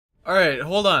Alright,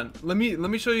 hold on. Let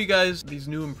me show you guys these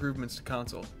new improvements to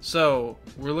console. So,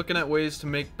 we're looking at ways to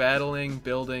make battling,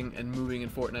 building, and moving in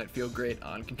Fortnite feel great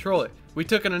on controller. We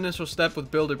took an initial step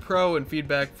with Builder Pro and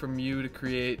feedback from you to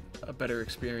create a better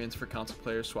experience for console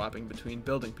players swapping between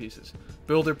building pieces.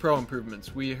 Builder Pro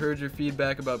improvements. We heard your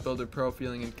feedback about Builder Pro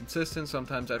feeling inconsistent.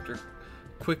 Sometimes after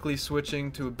quickly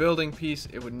switching to a building piece,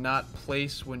 it would not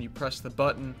place when you press the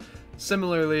button.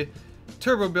 Similarly,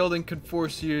 turbo building could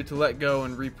force you to let go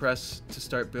and repress to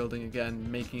start building again,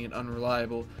 making it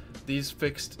unreliable. We've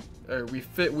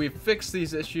fixed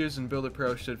these issues, and Builder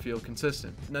Pro should feel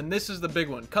consistent. And then this is the big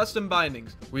one, custom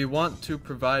bindings. We want to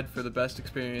provide for the best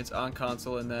experience on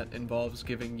console, and that involves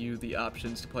giving you the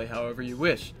options to play however you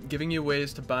wish, giving you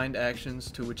ways to bind actions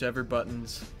to whichever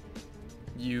buttons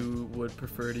you would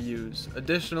prefer to use.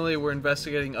 Additionally, we're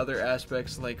investigating other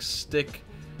aspects like stick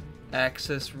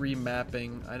axis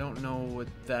remapping. I don't know what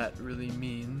that really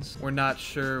means. We're not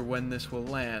sure when this will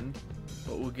land,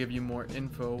 but we'll give you more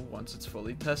info once it's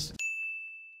fully tested.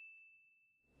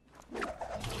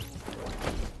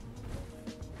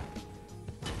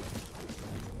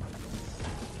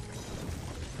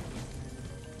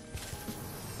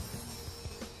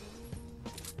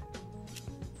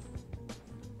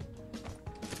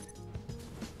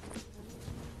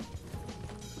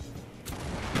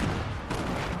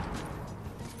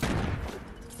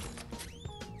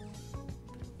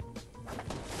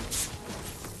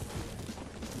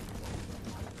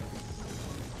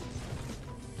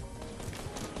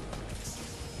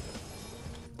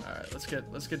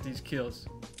 Let's get these kills.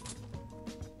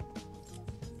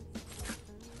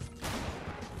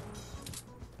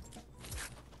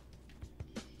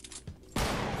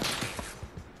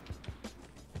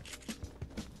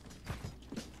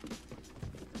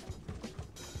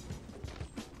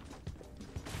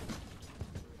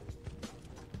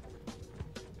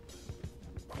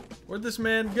 Where'd this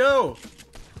man go?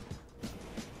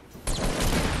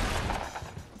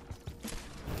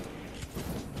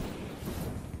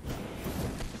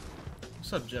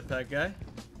 What's up, jetpack guy?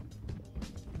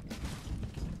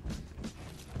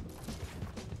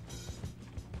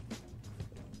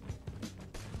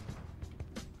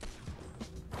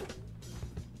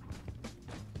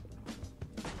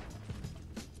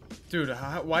 Dude,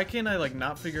 why can't I like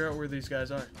not figure out where these guys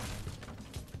are?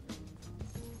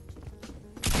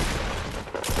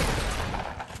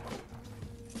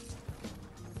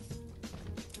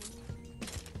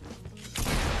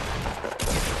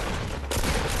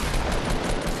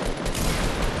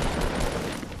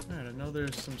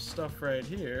 There's some stuff right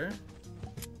here.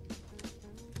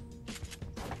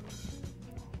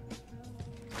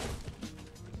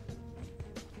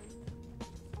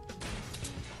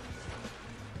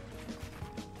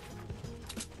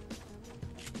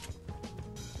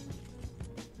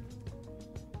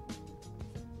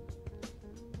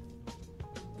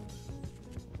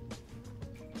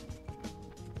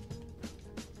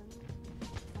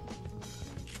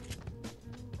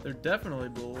 They're definitely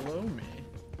below me.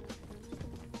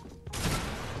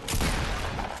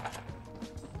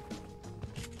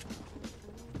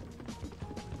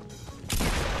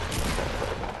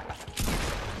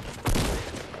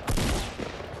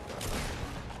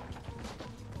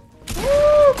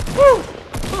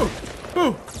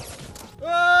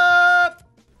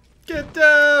 Get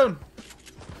down!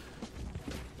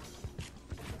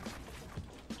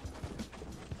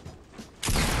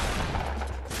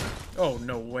 Oh,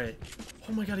 no way.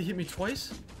 Oh my god, he hit me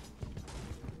twice?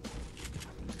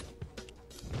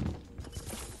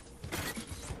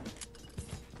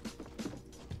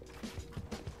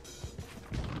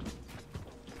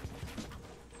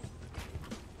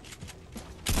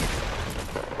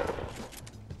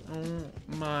 Oh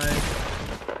my...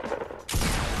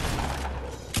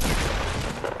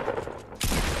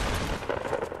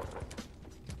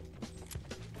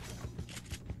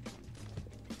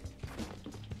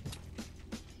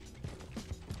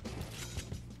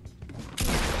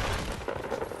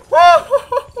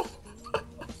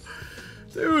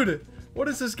 Dude, what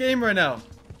is this game right now?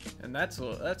 And that's a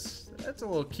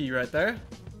little key right there.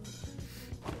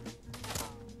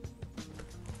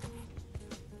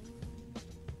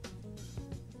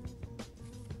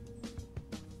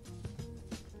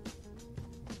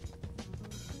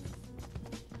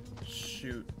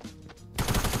 Shoot.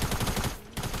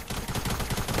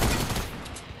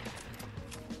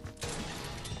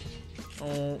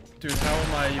 Oh, dude, how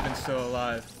am I even still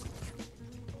alive?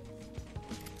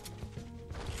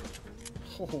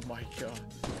 Oh my god.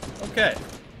 Okay.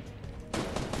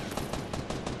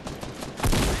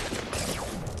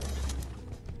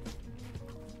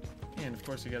 And of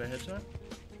course you got a headshot.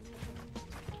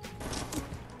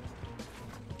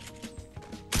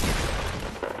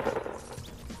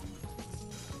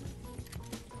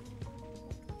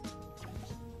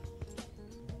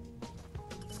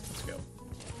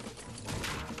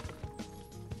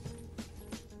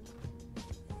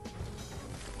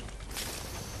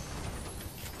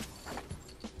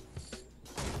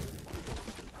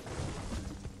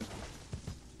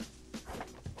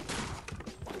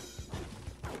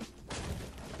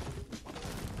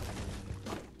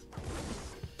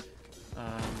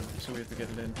 so we have to get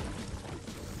it in.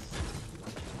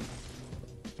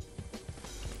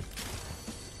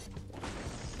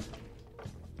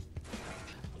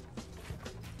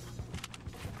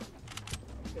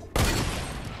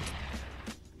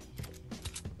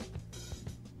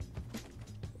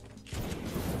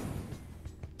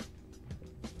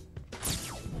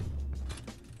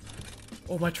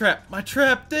 Oh, my trap! My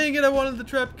trap! Dang it, I wanted the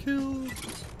trap killed!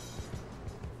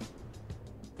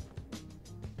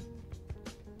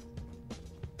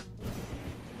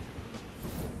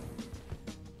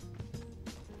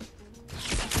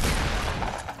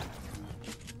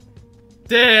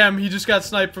 Damn, he just got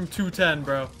sniped from 210,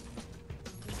 bro.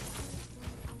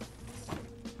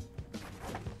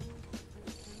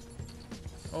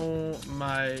 Oh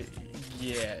my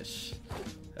gosh.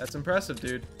 That's impressive,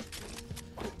 dude.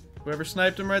 Whoever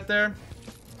sniped him right there,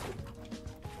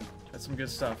 that's some good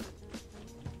stuff.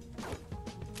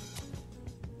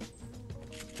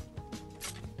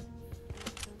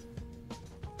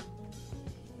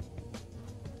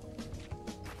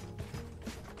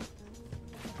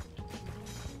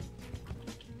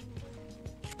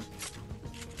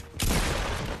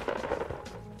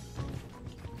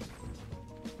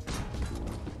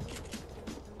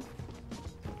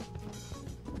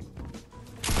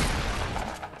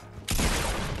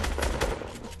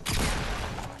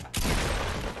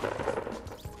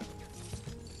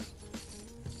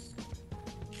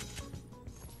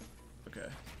 Okay.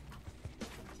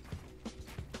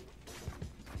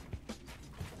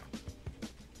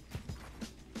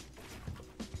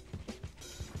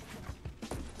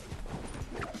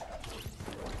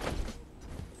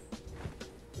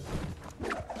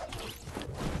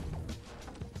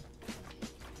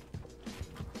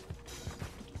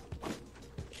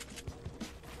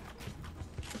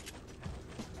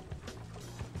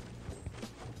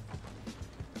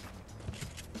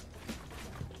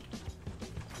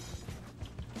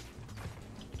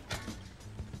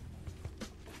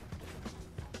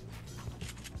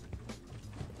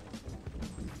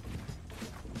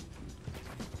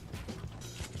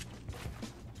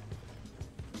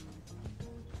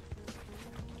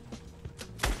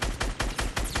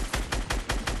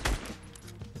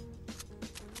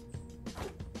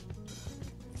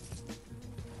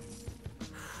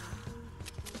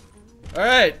 All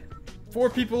right, 4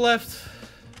 people left.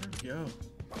 There we go.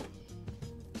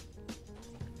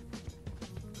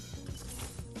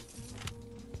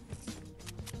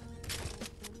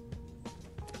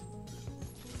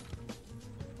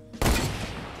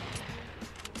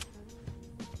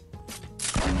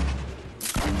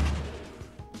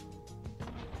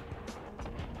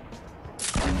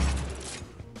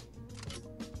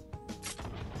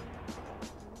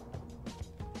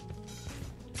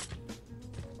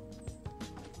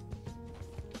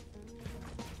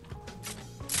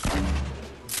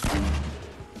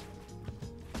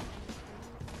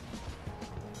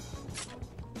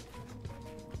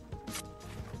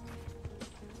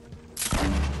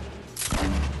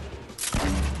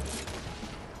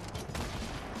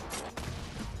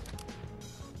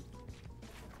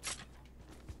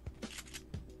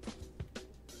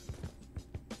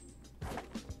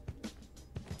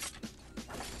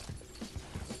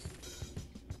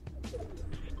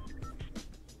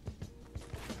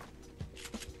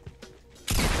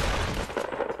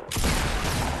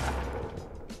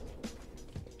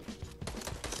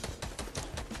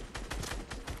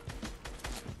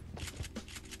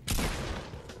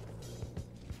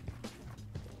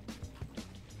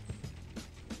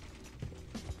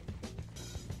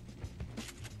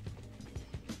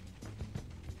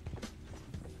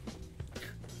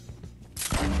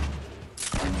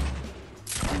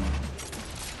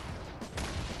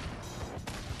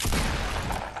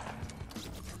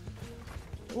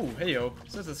 Ooh, hey yo,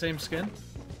 is that the same skin?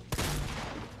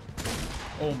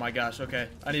 Oh my gosh, okay.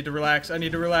 I need to relax, I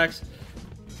need to relax.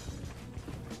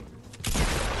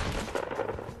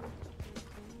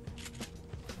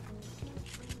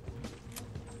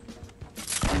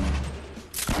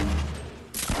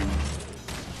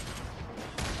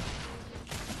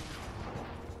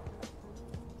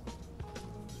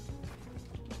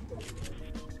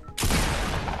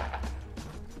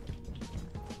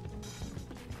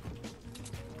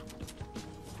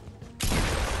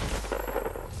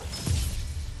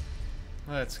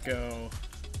 Let's go.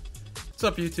 What's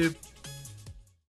up, YouTube?